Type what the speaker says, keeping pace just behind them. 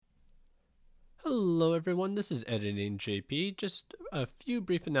Hello, everyone. This is Editing JP. Just a few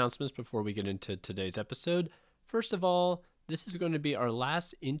brief announcements before we get into today's episode. First of all, this is going to be our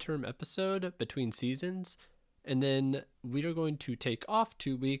last interim episode between seasons, and then we are going to take off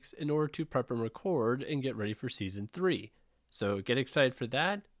 2 weeks in order to prep and record and get ready for season 3. So get excited for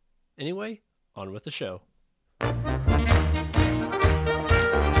that. Anyway, on with the show.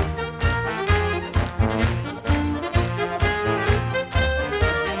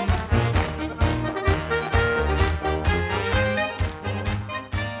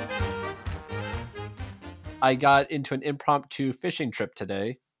 I got into an impromptu fishing trip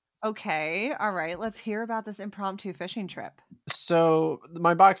today. Okay, all right. Let's hear about this impromptu fishing trip. So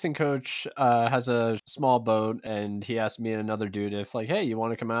my boxing coach has a small boat, and he asked me and another dude if, like, hey, you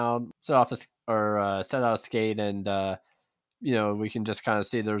want to come out, set out a skate, and we can just kind of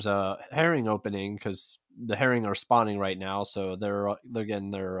see there's a herring opening because the herring are spawning right now, so they're getting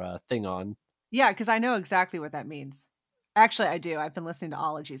their thing on. Yeah, because I know exactly what that means. Actually, I do. I've been listening to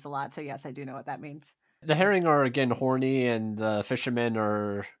ologies a lot, so yes, I do know what that means. The herring are getting horny, and the fishermen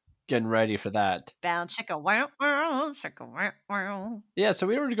are getting ready for that. Down, chicka, wow, wow, chicka, wow, wow. Yeah, so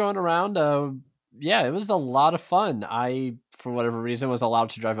we were going around. Yeah, it was a lot of fun. I, for whatever reason, was allowed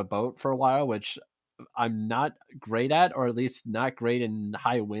to drive a boat for a while, which I'm not great at, or at least not great in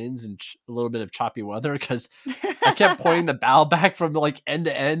high winds and a little bit of choppy weather, because I kept pointing the bow back from like end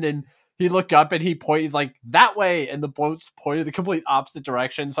to end, and he looked up and he's like, that way, and the boat's pointed the complete opposite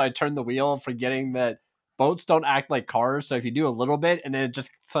direction. So I turned the wheel, forgetting that boats don't act like cars. So if you do a little bit and then it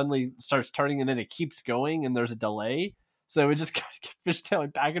just suddenly starts turning and then it keeps going and there's a delay. So it just kept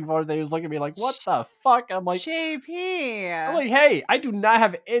fishtailing back and forth. He was looking at me like, what the fuck? I'm like, JP. I'm like, hey, I do not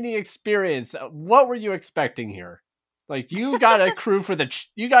have any experience. What were you expecting here? Like, you got a crew for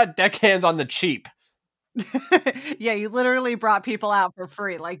you got deckhands on the cheap. Yeah, you literally brought people out for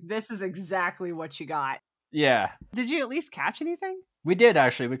free. Like, this is exactly what you got. Yeah. Did you at least catch anything? We did,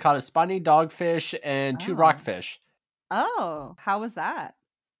 actually. We caught a spiny dogfish and 2 rockfish. Oh, how was that?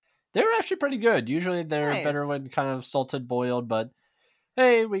 They were actually pretty good. Usually they're better when kind of salted boiled, but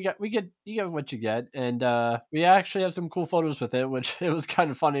hey, you get what you get. And we actually have some cool photos with it, which it was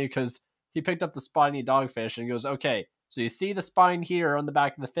kind of funny because he picked up the spiny dogfish and goes, okay, so you see the spine here on the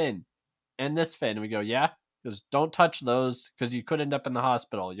back of the fin and this fin. And we go, yeah. He goes, don't touch those because you could end up in the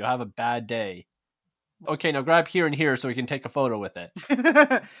hospital. You'll have a bad day. Okay, now grab here and here so we can take a photo with it.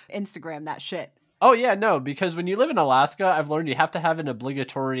 Instagram that shit. Oh, yeah, no, because when you live in Alaska, I've learned you have to have an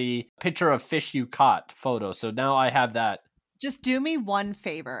obligatory picture of fish you caught photo. So now I have that. Just do me one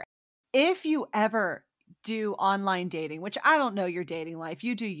favor. If you ever do online dating, which I don't know your dating life,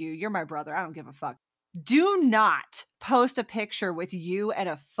 you do you. You're my brother. I don't give a fuck. Do not post a picture with you and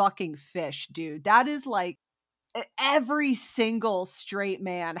a fucking fish, dude. That is like, every single straight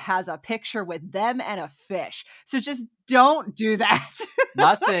man has a picture with them and a fish. So just don't do that.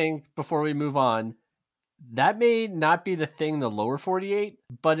 Last thing before we move on, that may not be the thing in the lower 48,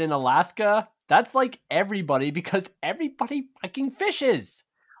 but in Alaska, that's like everybody because everybody fucking fishes.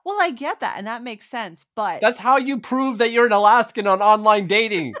 Well, I get that, and that makes sense, but that's how you prove that you're an Alaskan on online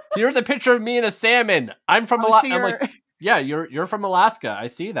dating. Here's a picture of me and a salmon. I'm from Alaska. So I'm like, yeah, you're from Alaska. I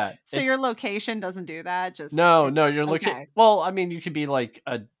see that. So your location doesn't do that? Just no, you're looking. Okay. Well, I mean, you could be like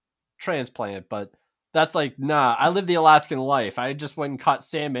a transplant, but that's like, nah, I live the Alaskan life. I just went and caught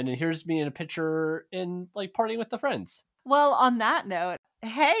salmon, and here's me in a picture in like partying with the friends. Well, on that note,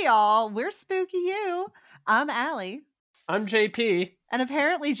 hey y'all, we're Spooky You. I'm Allie. I'm JP. And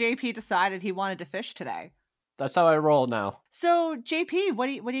apparently JP decided he wanted to fish today. That's how I roll now. So JP, what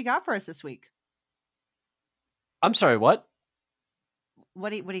do you got for us this week? I'm sorry, what? What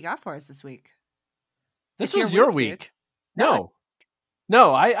do you got for us this week? This was your week. No,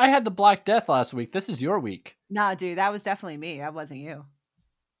 I had the Black Death last week. This is your week. Nah, dude, that was definitely me. That wasn't you.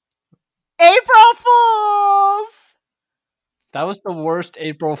 April Fools! That was the worst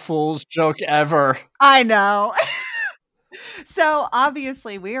April Fool's joke ever. I know. So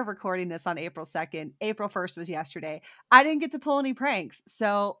obviously we are recording this on April 2nd. April 1st was yesterday. I didn't get to pull any pranks.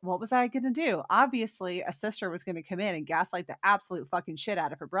 So what was I going to do? Obviously a sister was going to come in and gaslight the absolute fucking shit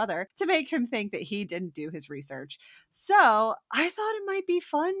out of her brother to make him think that he didn't do his research. So I thought it might be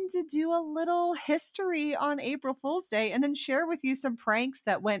fun to do a little history on April Fool's Day and then share with you some pranks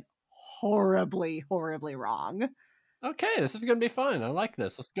that went horribly, horribly wrong. Okay, this is going to be fun. I like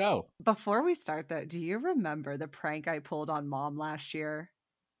this. Let's go. Before we start, though, do you remember the prank I pulled on Mom last year?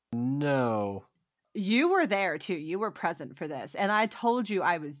 No. You were there, too. You were present for this. And I told you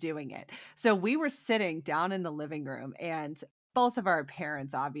I was doing it. So we were sitting down in the living room, and both of our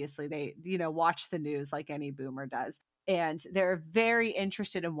parents, obviously, they, watch the news like any boomer does. and they're very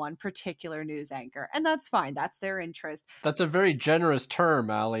interested in one particular news anchor, and that's fine. That's their interest. That's a very generous term,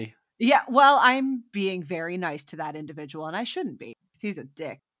 Allie. Yeah, well, I'm being very nice to that individual, and I shouldn't be. He's a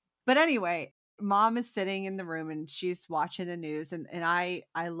dick. But anyway, mom is sitting in the room and she's watching the news, and I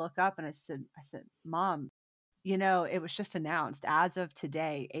look up and I said, Mom, it was just announced as of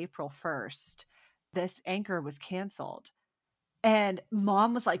today, April 1st, this anchor was canceled. And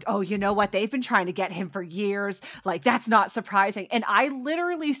mom was like, oh, you know what? They've been trying to get him for years. Like, that's not surprising. And I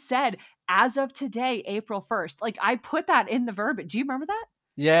literally said, as of today, April 1st. Like, I put that in the verbiage. Do you remember that?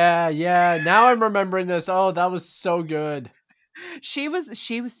 Yeah. Now I'm remembering this. Oh, that was so good. She was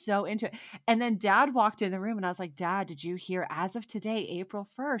so into it. And then dad walked in the room and I was like, Dad, did you hear, as of today, April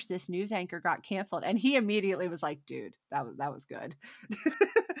 1st, this news anchor got canceled? And he immediately was like, dude, that was good.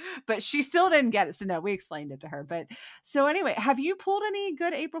 But she still didn't get it. So no, we explained it to her. But so anyway, have you pulled any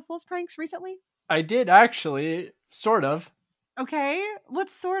good April Fool's pranks recently? I did actually, sort of. Okay. What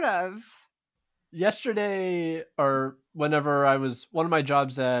sort of? Yesterday, or whenever one of my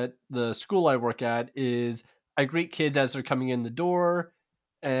jobs at the school I work at is I greet kids as they're coming in the door,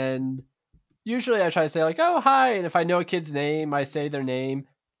 and usually I try to say like, oh, hi, and if I know a kid's name, I say their name.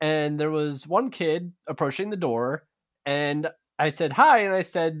 And there was one kid approaching the door, and I said hi, and I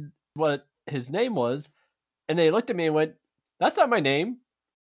said what his name was, and they looked at me and went, that's not my name.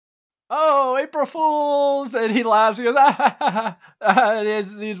 Oh, April Fools! And he laughs. He goes, and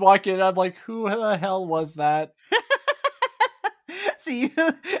he's walking. And I'm like, who the hell was that? So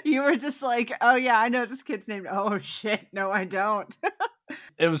you were just like, oh yeah, I know this kid's name. Oh shit, no, I don't.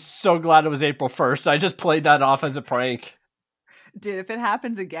 It was so glad it was April 1st. I just played that off as a prank. Dude, if it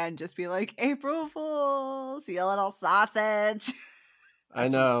happens again, just be like, April Fools, you little sausage. I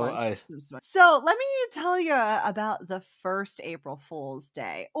know. So let me tell you about the first April Fool's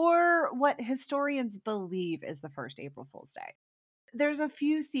Day, or what historians believe is the first April Fool's Day. There's a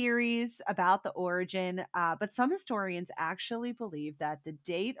few theories about the origin, but some historians actually believe that the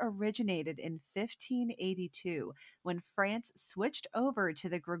date originated in 1582 when France switched over to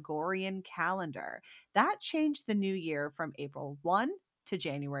the Gregorian calendar. That changed the new year from April 1 to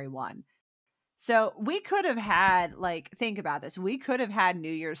January 1. So we could have had, think about this. We could have had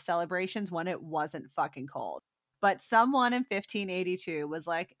New Year's celebrations when it wasn't fucking cold. But someone in 1582 was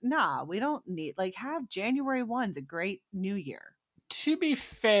like, nah, we don't need, have January 1's a great New Year. To be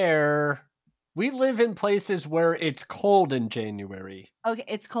fair, we live in places where it's cold in January. Okay,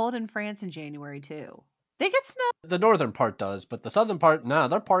 it's cold in France in January too. They get snow. The northern part does, but the southern part, nah,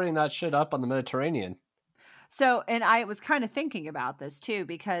 they're partying that shit up on the Mediterranean. So, and I was kind of thinking about this too,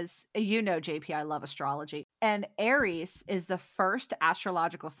 because JP, I love astrology. And Aries is the first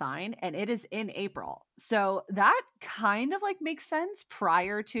astrological sign, and it is in April. So that kind of makes sense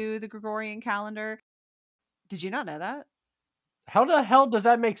prior to the Gregorian calendar. Did you not know that? How the hell does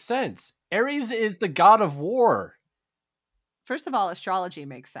that make sense? Aries is the god of war. First of all, astrology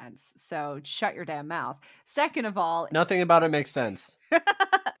makes sense. So shut your damn mouth. Second of all, nothing about it makes sense.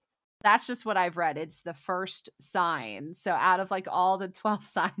 That's just what I've read. It's the first sign. So out of all the 12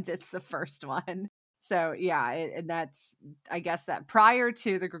 signs, it's the first one. So yeah, and that's, I guess, that prior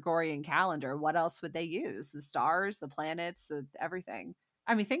to the Gregorian calendar, what else would they use? The stars, the planets, everything.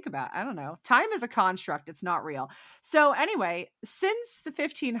 I mean, think about it. I don't know. Time is a construct. It's not real. So anyway, since the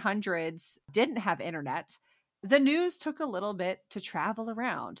 1500s didn't have internet, the news took a little bit to travel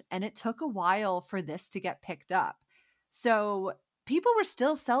around, and it took a while for this to get picked up. So people were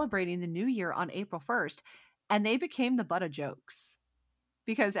still celebrating the new year on April 1st, and they became the butt of jokes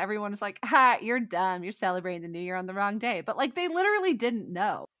because everyone was like, ha, you're dumb. You're celebrating the new year on the wrong day. But they literally didn't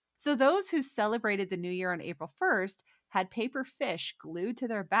know. So those who celebrated the new year on April 1st had paper fish glued to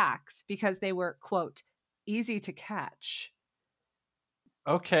their backs because they were, quote, easy to catch.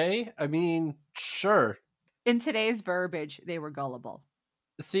 Okay. I mean, sure. In today's verbiage, they were gullible.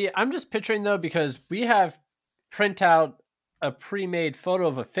 See, I'm just picturing, though, because we have print out a pre-made photo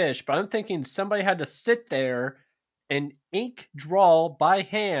of a fish, but I'm thinking somebody had to sit there and ink draw by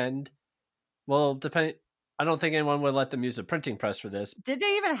hand. Well, I don't think anyone would let them use a printing press for this. Did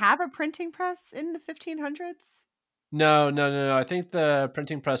they even have a printing press in the 1500s? No. I think the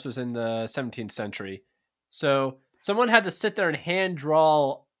printing press was in the 17th century. So someone had to sit there and hand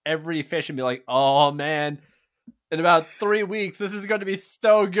draw every fish and be like, oh man, in about 3 weeks, this is going to be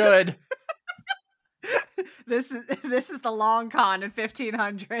so good. This is the long con in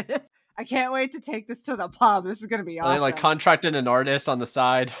 1500. I can't wait to take this to the pub. This is going to be awesome. They contracted an artist on the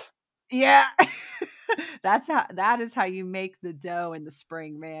side. Yeah. That is how you make the dough in the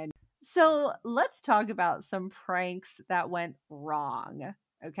spring, man. So let's talk about some pranks that went wrong.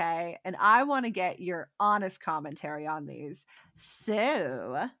 Okay. And I want to get your honest commentary on these.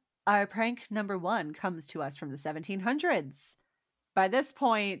 So, our prank number one comes to us from the 1700s. By this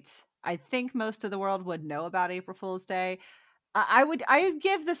point, I think most of the world would know about April Fool's Day. I would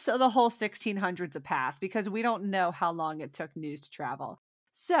give this the whole 1600s a pass because we don't know how long it took news to travel.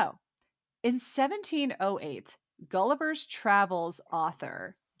 So, in 1708, Gulliver's Travels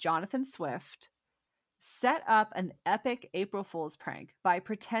author Jonathan Swift set up an epic April Fool's prank by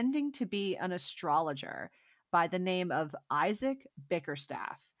pretending to be an astrologer by the name of Isaac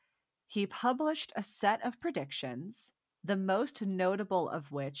Bickerstaff. He published a set of predictions, the most notable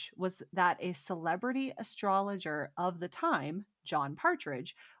of which was that a celebrity astrologer of the time, John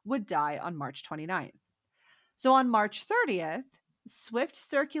Partridge, would die on March 29th. So on March 30th, Swift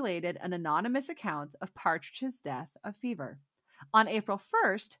circulated an anonymous account of Partridge's death of fever. On April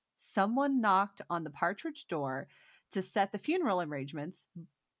 1st, someone knocked on the Partridge door to set the funeral arrangements,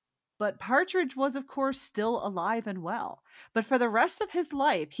 but Partridge was, of course, still alive and well. But for the rest of his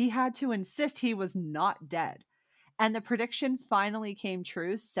life, he had to insist he was not dead. And the prediction finally came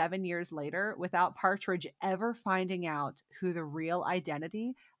true 7 years later without Partridge ever finding out who the real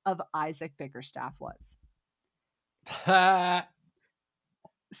identity of Isaac Bickerstaff was.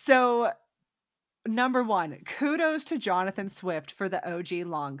 So, number one, kudos to Jonathan Swift for the OG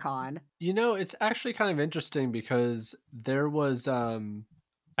long con. You know, it's actually kind of interesting because there was,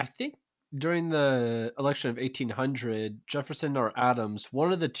 I think during the election of 1800, Jefferson or Adams,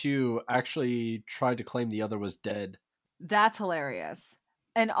 one of the two actually tried to claim the other was dead. That's hilarious.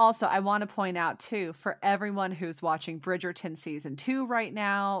 And also, I want to point out too, for everyone who's watching Bridgerton season 2 right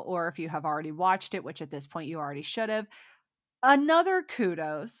now, or if you have already watched it, which at this point you already should have, another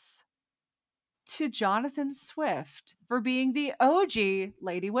kudos to Jonathan Swift for being the OG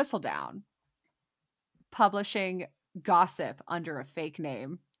Lady Whistledown, publishing gossip under a fake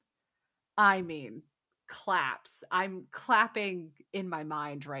name. I mean, claps. I'm clapping in my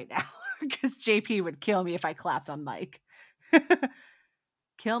mind right now because JP would kill me if I clapped on mic.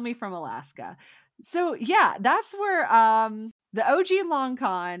 Kill me from Alaska. So yeah, that's where the OG Long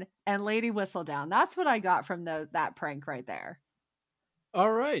Con and Lady Whistledown. That's what I got from that prank right there.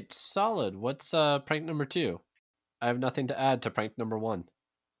 All right, solid. What's prank number 2? I have nothing to add to prank number 1.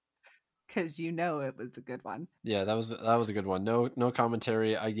 Because you know it was a good one. Yeah, that was a good one. No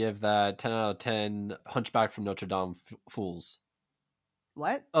commentary. I give that 10 out of 10. Hunchback from Notre Dame fools.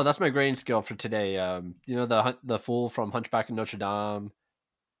 What? Oh, that's my grading scale for today. You know the fool from Hunchback of Notre Dame.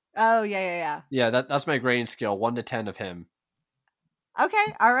 Oh yeah. Yeah, that's my grading scale, 1 to 10 of him.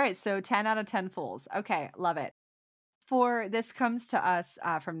 Okay, all right. So 10 out of 10 fools. Okay, love it. For this comes to us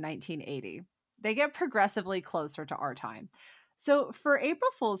from 1980. They get progressively closer to our time. So for April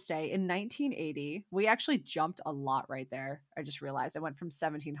Fool's Day in 1980, we actually jumped a lot right there. I just realized I went from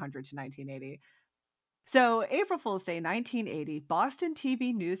 1700 to 1980. So April Fool's Day 1980, Boston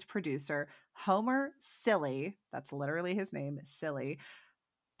TV news producer Homer Silly, that's literally his name, Silly,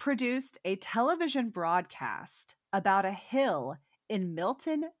 produced a television broadcast about a hill in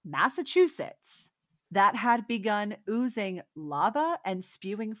Milton, Massachusetts that had begun oozing lava and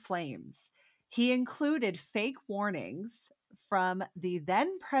spewing flames. He included fake warnings from the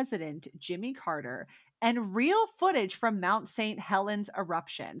then president Jimmy Carter and real footage from Mount St. Helens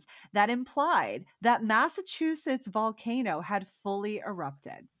eruptions that implied that Massachusetts volcano had fully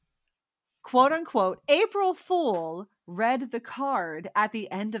erupted. Quote unquote, April Fool read the card at the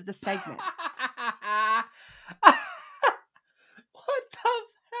end of the segment. What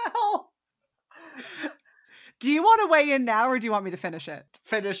the hell? Do you want to weigh in now or do you want me to finish it?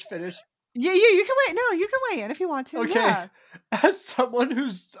 Finish. Yeah, you can weigh. No, you can weigh in if you want to. Okay. Yeah. As someone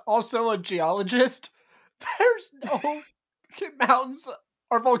who's also a geologist, there's no mountains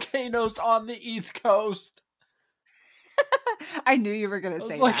or volcanoes on the East Coast. I knew you were going to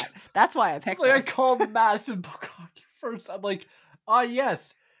say like, that. That's why I picked like this. I called massive Bukkake first. I'm like,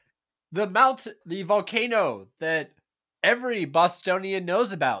 yes, the volcano that every Bostonian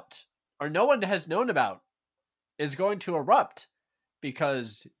knows about, or no one has known about, is going to erupt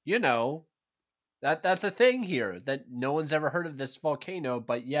because, you know, that's a thing here that no one's ever heard of this volcano.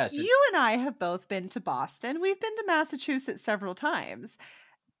 But yes, you and I have both been to Boston. We've been to Massachusetts several times.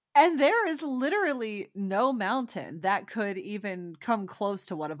 And there is literally no mountain that could even come close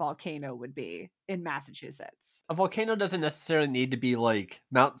to what a volcano would be in Massachusetts. A volcano doesn't necessarily need to be like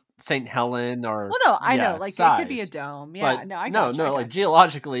Mount St. Helen or. Well, no, I know, like size. It could be a dome. Yeah, But no, I no, got you. like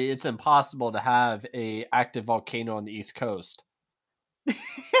geologically, it's impossible to have a active volcano on the East Coast.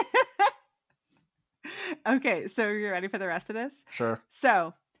 Okay, so you're ready for the rest of this? Sure.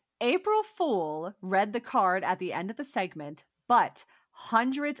 So, April Fool read the card at the end of the segment, but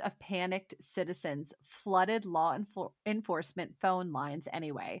Hundreds of panicked citizens flooded law enforcement phone lines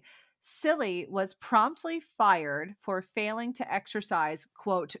anyway. Silly was promptly fired for failing to exercise,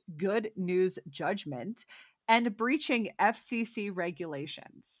 quote, good news judgment and breaching FCC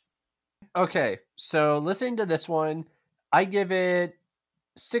regulations. Okay, so listening to this one, I give it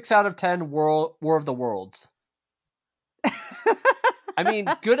 6 out of 10 War of the Worlds. I mean,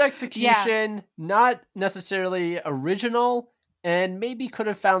 good Yeah. execution, not necessarily original, and maybe could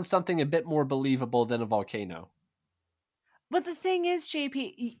have found something a bit more believable than a volcano. But the thing is,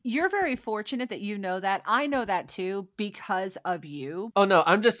 JP, you're very fortunate that you know that. I know that too because of you. Oh no,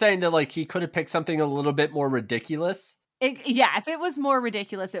 I'm just saying that like he could have picked something a little bit more ridiculous. Yeah, if it was more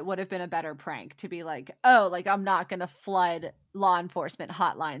ridiculous, it would have been a better prank to be like, oh, like I'm not going to flood law enforcement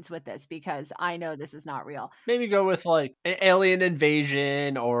hotlines with this because I know this is not real. Maybe go with like an alien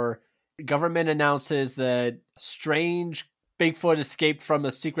invasion, or government announces that strange Bigfoot escaped from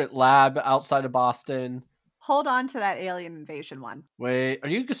a secret lab outside of Boston. Hold on to that alien invasion one. Wait, are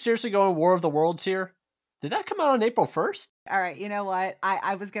you seriously going War of the Worlds here? Did that come out on April 1st? All right, you know what?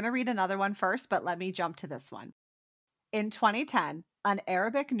 I was going to read another one first, but let me jump to this one. In 2010, an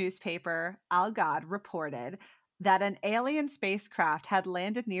Arabic newspaper, Al Ghad, reported that an alien spacecraft had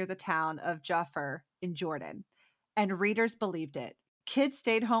landed near the town of Jafar in Jordan, and readers believed it. Kids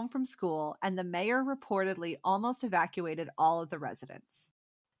stayed home from school, and the mayor reportedly almost evacuated all of the residents.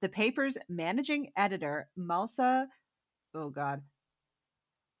 The paper's managing editor, Moussa,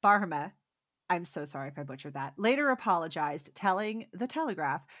 Barhama, I'm so sorry if I butchered that, later apologized, telling The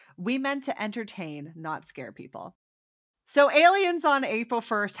Telegraph, "We meant to entertain, not scare people." So aliens on April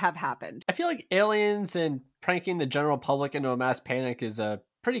 1st have happened. I feel like aliens and pranking the general public into a mass panic is a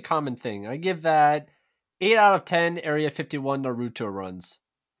pretty common thing. I give that 8 out of 10 Area 51 Naruto runs.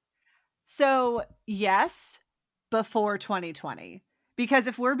 So, yes, before 2020. Because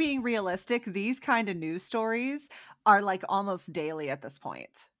if we're being realistic, these kind of news stories are like almost daily at this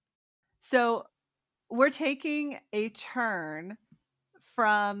point. So, we're taking a turn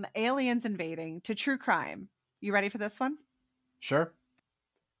from aliens invading to true crime. You ready for this one? Sure.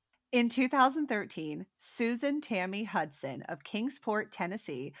 In 2013, Susan Tammy Hudson of Kingsport,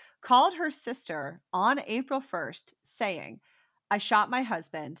 Tennessee, called her sister on April 1st saying, "I shot my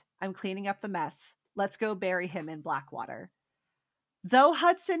husband. I'm cleaning up the mess. Let's go bury him in Blackwater." Though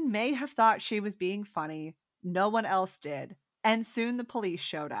Hudson may have thought she was being funny, no one else did, and soon the police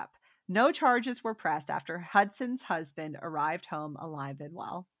showed up. No charges were pressed after Hudson's husband arrived home alive and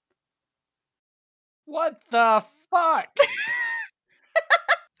well. What the fuck?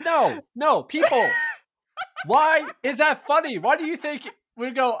 No, people. Why is that funny? Why do you think we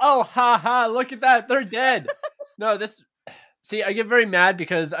go, oh, ha ha, look at that, they're dead? No, see, I get very mad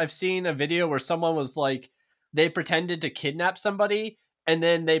because I've seen a video where someone was like, they pretended to kidnap somebody, and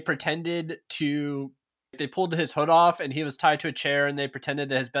then they pulled his hood off and he was tied to a chair, and they pretended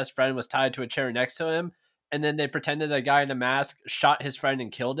that his best friend was tied to a chair next to him. And then they pretended that guy in a mask shot his friend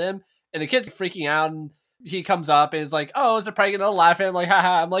and killed him. And the kid's freaking out, and he comes up and is like, oh, is it prank? And laughing. I'm like,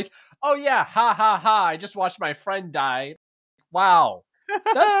 haha. I'm like, oh yeah, ha ha ha. I just watched my friend die. Wow.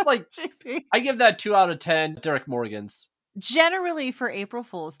 That's like, JP. I give that 2 out of 10 Derek Morgans. Generally, for April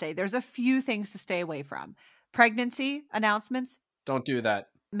Fool's Day, there's a few things to stay away from. Pregnancy announcements. Don't do that.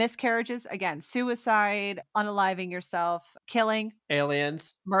 Miscarriages, again, suicide, unaliving yourself, killing,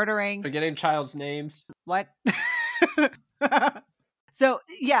 aliens, murdering, forgetting child's names. What? So,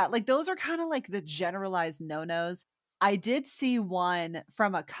 yeah, like those are kind of like the generalized no-nos. I did see one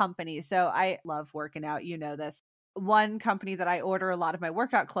from a company. So I love working out. You know this. One company that I order a lot of my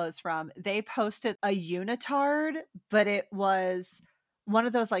workout clothes from, they posted a unitard, but it was one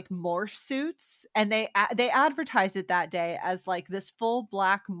of those like morph suits, and they advertised it that day as like this full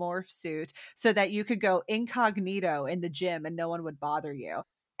black morph suit so that you could go incognito in the gym and no one would bother you.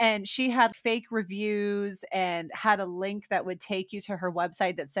 And she had fake reviews and had a link that would take you to her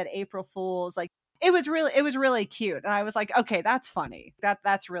website that said April Fools. Like it was really cute. And I was like, okay, that's funny.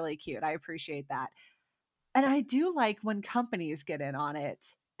 That's really cute. I appreciate that. And I do like when companies get in on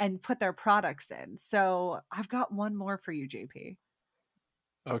it and put their products in. So I've got one more for you, JP.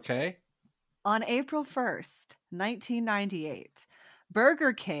 Okay. On April 1st, 1998,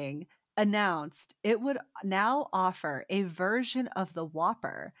 Burger King announced it would now offer a version of the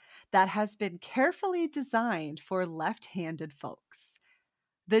Whopper that has been carefully designed for left-handed folks.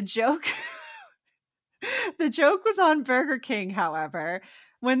 The joke was on Burger King, however,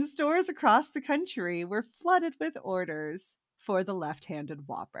 when stores across the country were flooded with orders for the left-handed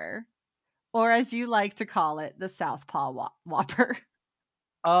Whopper, or as you like to call it, the Southpaw Whopper.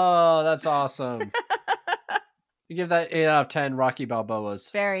 Oh, that's awesome. You give that 8 out of 10 Rocky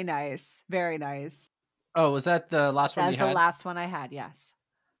Balboas. Very nice. Very nice. Oh, was that the last one you That's had? the last one I had, yes.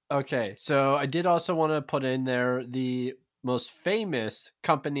 Okay, so I did also want to put in there the most famous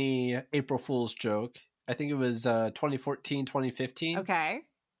company April Fool's joke. I think it was 2014, 2015. Okay.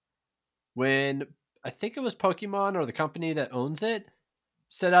 When I think it was Pokemon or the company that owns it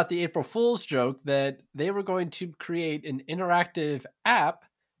set out the April Fool's joke that they were going to create an interactive app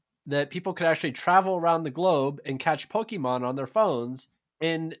that people could actually travel around the globe and catch Pokemon on their phones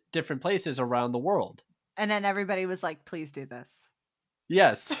in different places around the world. And then everybody was like, please do this.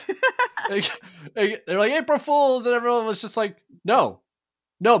 Yes. They're like, April Fools, and everyone was just like, no,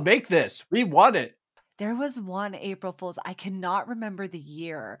 make this. We want it. There was one April Fool's, I cannot remember the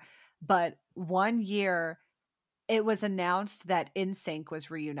year, but one year it was announced that NSYNC was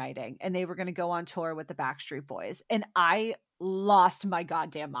reuniting and they were going to go on tour with the Backstreet Boys. And I lost my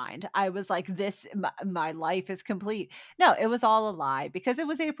goddamn mind. I was like, my life is complete. No, it was all a lie because it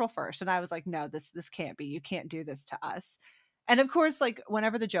was April 1st. And I was like, no, this can't be. You can't do this to us. And of course, like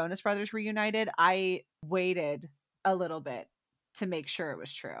whenever the Jonas Brothers reunited, I waited a little bit to make sure it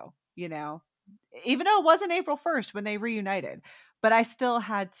was true, you know, even though it wasn't April 1st when they reunited, but I still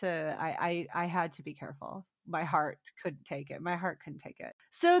had to, I had to be careful. My heart couldn't take it. My heart couldn't take it.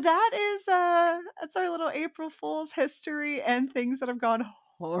 So that's our little April Fool's history and things that have gone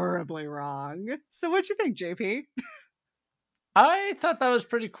horribly wrong. So what'd you think, JP? I thought that was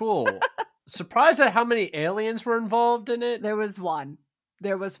pretty cool. Surprised at how many aliens were involved in it. There was one.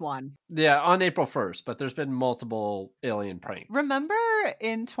 Yeah, on April 1st, but there's been multiple alien pranks. Remember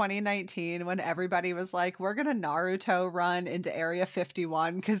in 2019 when everybody was like, we're going to Naruto run into Area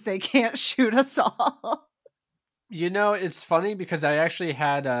 51 because they can't shoot us all? You know, it's funny because I actually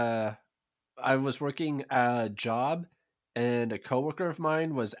had I was working a job and a coworker of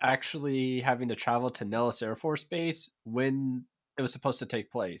mine was actually having to travel to Nellis Air Force Base when it was supposed to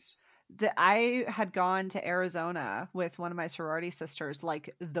take place. I had gone to Arizona with one of my sorority sisters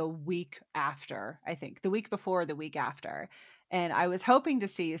like the week after, I think, the week before, the week after. And I was hoping to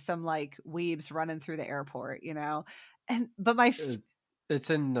see some like weebs running through the airport, you know? But it's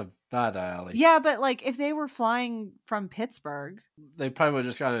in Nevada Alley. Yeah, but like if they were flying from Pittsburgh, they probably would have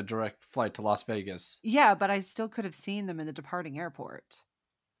just gotten a direct flight to Las Vegas. Yeah, but I still could have seen them in the departing airport.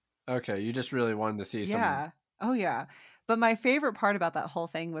 Okay, you just really wanted to see some. Yeah. Oh, yeah. But my favorite part about that whole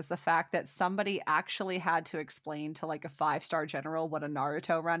thing was the fact that somebody actually had to explain to like a 5-star general what a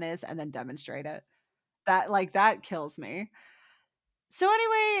Naruto run is and then demonstrate it. That kills me. So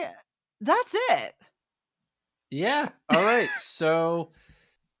anyway, that's it. Yeah. All right. So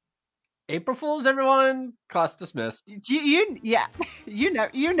April Fools, everyone. Class dismissed. You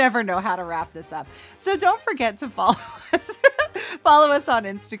never know how to wrap this up. So don't forget to follow us. Follow us on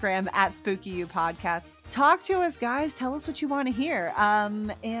Instagram at SpookyU Podcast. Talk to us, guys. Tell us what you want to hear.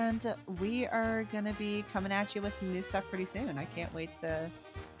 And we are going to be coming at you with some new stuff pretty soon. I can't wait to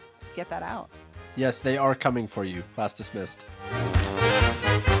get that out. Yes, they are coming for you. Class dismissed.